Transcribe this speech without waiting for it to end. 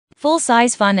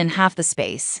full-size fun in half the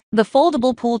space. The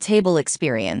foldable pool table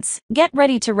experience. Get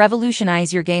ready to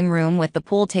revolutionize your game room with the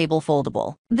Pool Table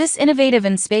Foldable. This innovative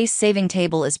and space-saving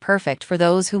table is perfect for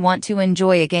those who want to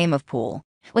enjoy a game of pool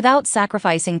without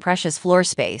sacrificing precious floor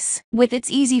space. With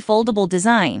its easy foldable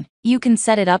design, you can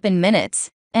set it up in minutes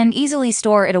and easily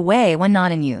store it away when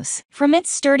not in use. From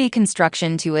its sturdy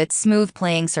construction to its smooth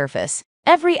playing surface,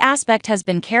 every aspect has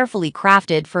been carefully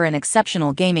crafted for an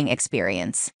exceptional gaming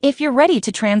experience. If you're ready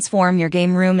to transform your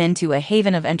game room into a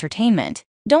haven of entertainment,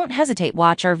 don't hesitate,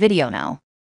 watch our video now.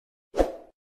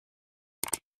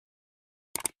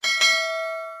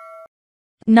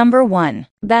 Number 1.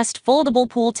 Best Foldable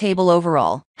Pool Table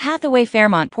Overall. Hathaway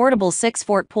Fairmont Portable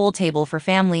 6-foot Pool Table for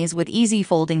families with easy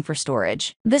folding for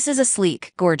storage. This is a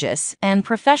sleek, gorgeous, and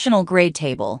professional-grade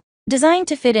table, designed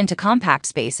to fit into compact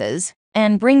spaces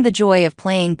and bring the joy of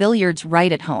playing billiards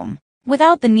right at home,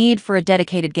 without the need for a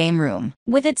dedicated game room.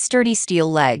 With its sturdy steel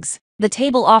legs, the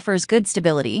table offers good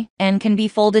stability and can be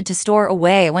folded to store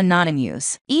away when not in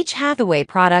use. Each Hathaway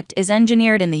product is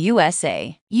engineered in the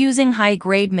USA, using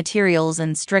high-grade materials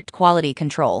and strict quality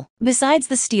control. Besides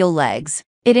the steel legs,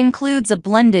 it includes a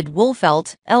blended wool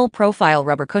felt, L-profile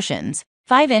rubber cushions,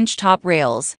 5-inch top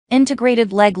rails,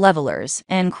 integrated leg levelers,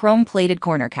 and chrome-plated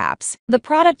corner caps. The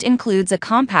product includes a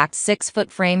compact 6-foot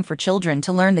frame for children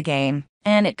to learn the game,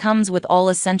 and it comes with all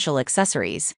essential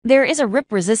accessories. There is a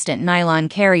rip-resistant nylon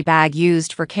carry bag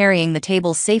used for carrying the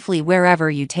table safely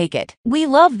wherever you take it. We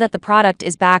love that the product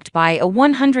is backed by a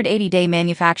 180-day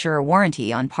manufacturer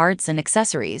warranty on parts and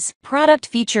accessories. Product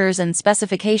features and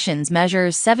specifications: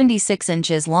 measures 76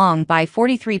 inches long by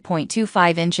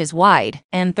 43.25 inches wide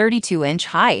and 32-inch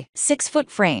high, 6-foot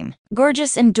frame,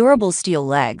 gorgeous and durable steel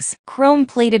legs,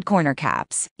 chrome-plated corner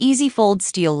caps, easy fold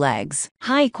steel legs,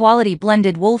 high-quality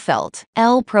blended wool felt,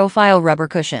 L-profile rubber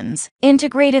cushions,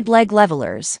 integrated leg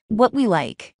levelers. What we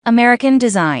like: American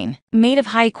design, made of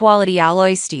high-quality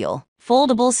alloy steel,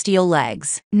 foldable steel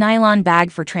legs, nylon bag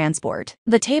for transport.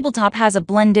 The tabletop has a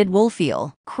blended wool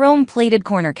feel, chrome-plated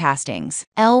corner castings,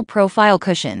 L-profile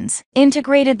cushions,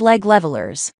 integrated leg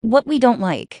levelers. What we don't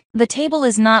like: the table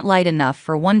is not light enough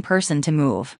for one person to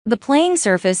move. The playing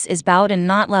surface is bowed and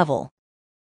not level.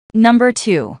 Number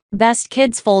 2. Best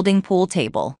Kids Folding Pool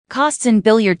Table. Costs and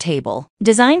billiard table.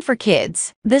 Designed for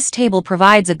kids, this table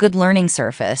provides a good learning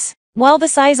surface. While the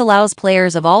size allows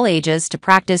players of all ages to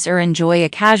practice or enjoy a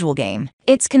casual game,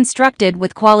 it's constructed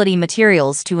with quality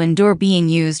materials to endure being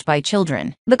used by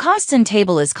children. The Costin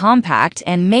table is compact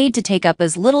and made to take up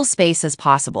as little space as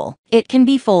possible. It can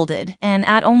be folded, and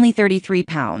at only 33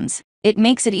 pounds, it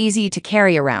makes it easy to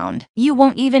carry around. You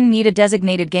won't even need a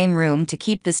designated game room to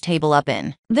keep this table up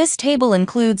in. This table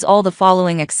includes all the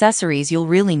following accessories you'll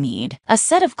really need: a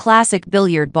set of classic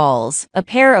billiard balls, a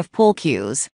pair of pool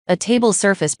cues, a table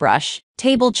surface brush,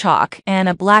 table chalk, and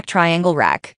a black triangle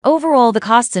rack. Overall, the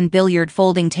Costin billiard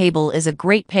folding table is a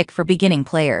great pick for beginning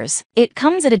players. It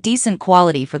comes at a decent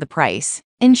quality for the price,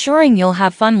 ensuring you'll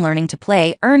have fun learning to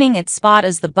play, earning its spot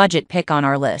as the budget pick on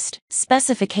our list.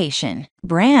 Specification: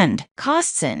 brand,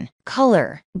 Costin.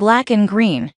 Color, black and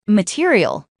green.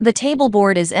 Material: the table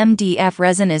board is MDF,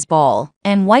 resin is ball,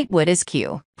 and whitewood is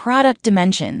Q. Product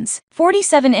dimensions: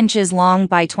 47 inches long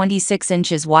by 26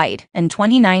 inches wide and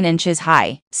 29 inches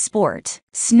high. Sport,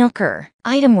 snooker.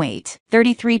 Item weight: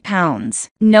 33 pounds.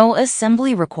 No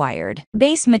assembly required.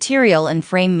 Base material and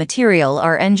frame material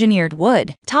are engineered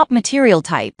wood. Top material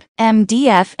type: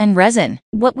 MDF and resin.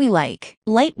 What we like: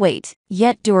 lightweight,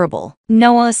 yet durable.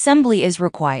 No assembly is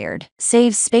required.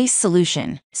 Saves space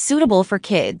solution. Suitable for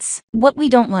kids. What we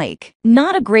don't like: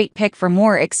 not a great pick for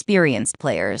more experienced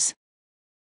players.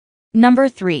 Number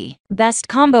 3. Best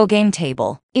Combo Game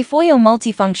Table. Ifoyo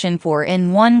Multifunction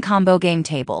 4-in-1 Combo Game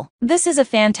Table. This is a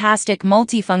fantastic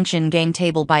multifunction game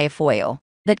table by Ifoyo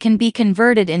that can be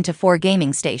converted into 4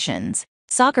 gaming stations: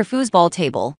 soccer foosball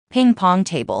table, ping pong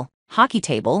table, hockey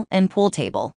table, and pool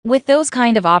table. With those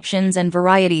kind of options and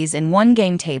varieties in one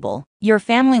game table, your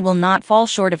family will not fall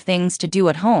short of things to do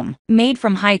at home. Made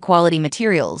from high-quality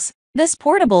materials, this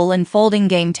portable and folding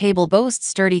game table boasts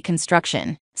sturdy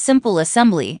construction, simple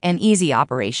assembly, and easy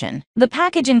operation. The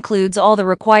package includes all the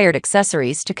required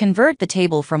accessories to convert the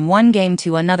table from one game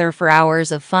to another for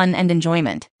hours of fun and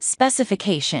enjoyment.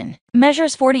 Specification: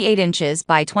 measures 48 inches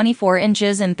by 24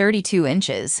 inches and 32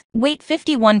 inches. Weight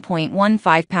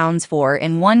 51.15 pounds.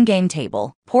 4-in-1 game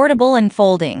table. Portable and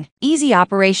folding. Easy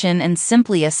operation and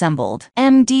simply assembled.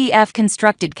 MDF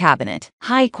constructed cabinet.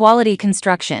 High quality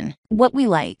construction. What we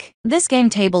like: this game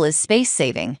table is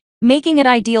space-saving, making it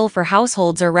ideal for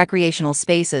households or recreational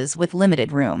spaces with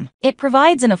limited room. It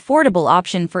provides an affordable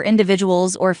option for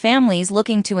individuals or families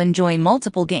looking to enjoy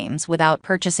multiple games without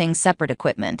purchasing separate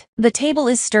equipment. The table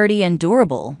is sturdy and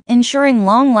durable, ensuring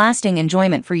long-lasting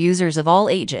enjoyment for users of all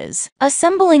ages.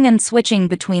 Assembling and switching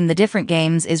between the different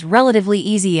games is relatively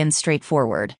easy and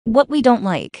straightforward. What we don't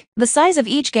like: the size of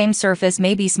each game surface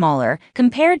may be smaller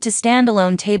compared to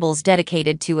standalone tables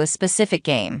dedicated to a specific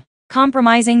game,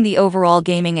 compromising the overall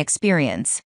gaming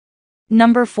experience.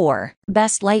 Number 4.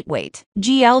 Best Lightweight.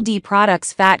 GLD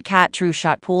Products Fat Cat True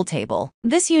Shot Pool Table.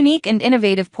 This unique and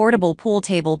innovative portable pool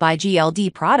table by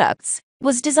GLD Products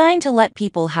was designed to let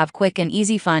people have quick and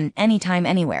easy fun anytime,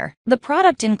 anywhere. The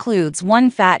product includes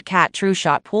one Fat Cat True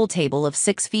Shot pool table of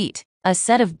 6 feet, a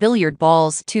set of billiard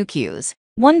balls, 2 cues,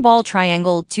 one ball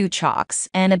triangle, 2 chalks,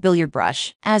 and a billiard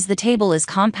brush. As the table is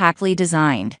compactly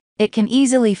designed, it can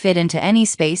easily fit into any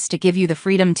space to give you the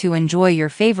freedom to enjoy your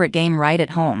favorite game right at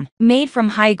home. Made from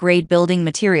high-grade building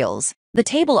materials, the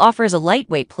table offers a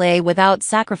lightweight play without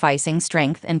sacrificing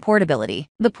strength and portability.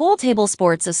 The pool table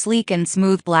sports a sleek and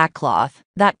smooth black cloth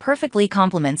that perfectly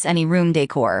complements any room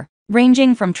decor,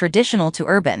 ranging from traditional to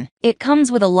urban. It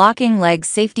comes with a locking leg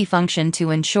safety function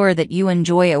to ensure that you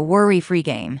enjoy a worry-free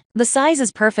game. The size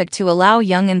is perfect to allow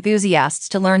young enthusiasts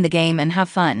to learn the game and have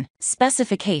fun.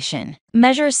 Specification: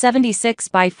 measures 76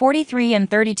 by 43 and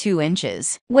 32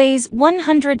 inches, weighs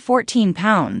 114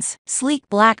 pounds, sleek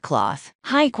black cloth,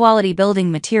 high-quality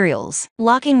building materials,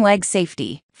 locking leg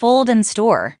safety, fold and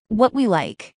store. What we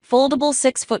like: foldable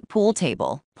 6-foot pool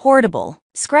table, portable,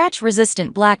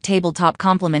 scratch-resistant black tabletop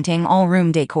complementing all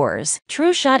room decors,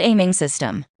 true shot aiming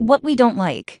system. What we don't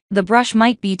like: the brush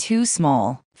might be too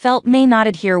small, felt may not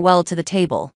adhere well to the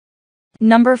table.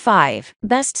 Number 5.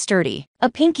 Best Sturdy. A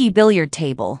Pinky Billiard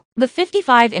Table. The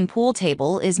 55-in pool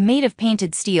table is made of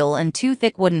painted steel and 2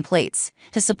 thick wooden plates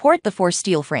to support the 4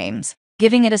 steel frames,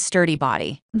 giving it a sturdy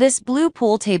body. This blue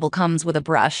pool table comes with a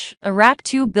brush, a rack,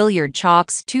 2 billiard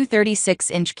chalks, 2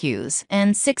 36-inch cues,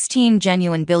 and 16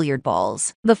 genuine billiard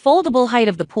balls. The foldable height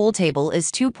of the pool table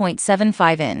is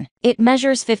 2.75 in. It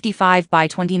measures 55 by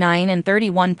 29 and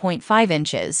 31.5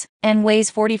 inches and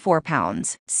weighs 44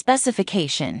 pounds.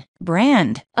 Specification: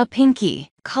 brand, a Pinky.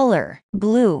 Color,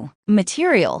 blue.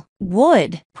 Material,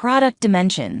 wood. Product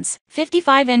dimensions: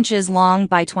 55 inches long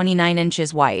by 29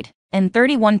 inches wide and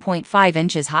 31.5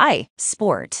 inches high.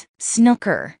 Sport,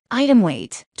 snooker. Item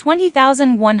weight: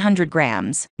 20,100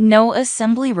 grams. No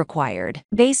assembly required.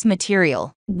 Base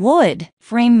material: wood.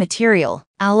 Frame material: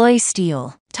 alloy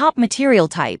steel. Top material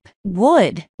type: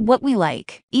 wood. What we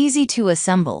like: easy to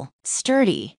assemble,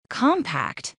 sturdy,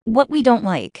 compact. What we don't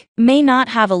like: may not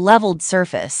have a leveled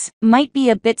surface, might be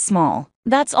a bit small.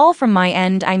 That's all from my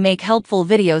end. I make helpful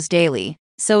videos daily,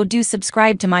 so do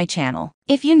subscribe to my channel.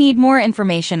 If you need more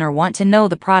information or want to know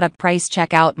the product price,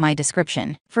 check out my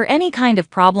description. For any kind of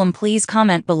problem, please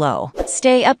comment below.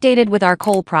 Stay updated with our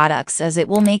Cole products, as it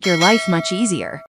will make your life much easier.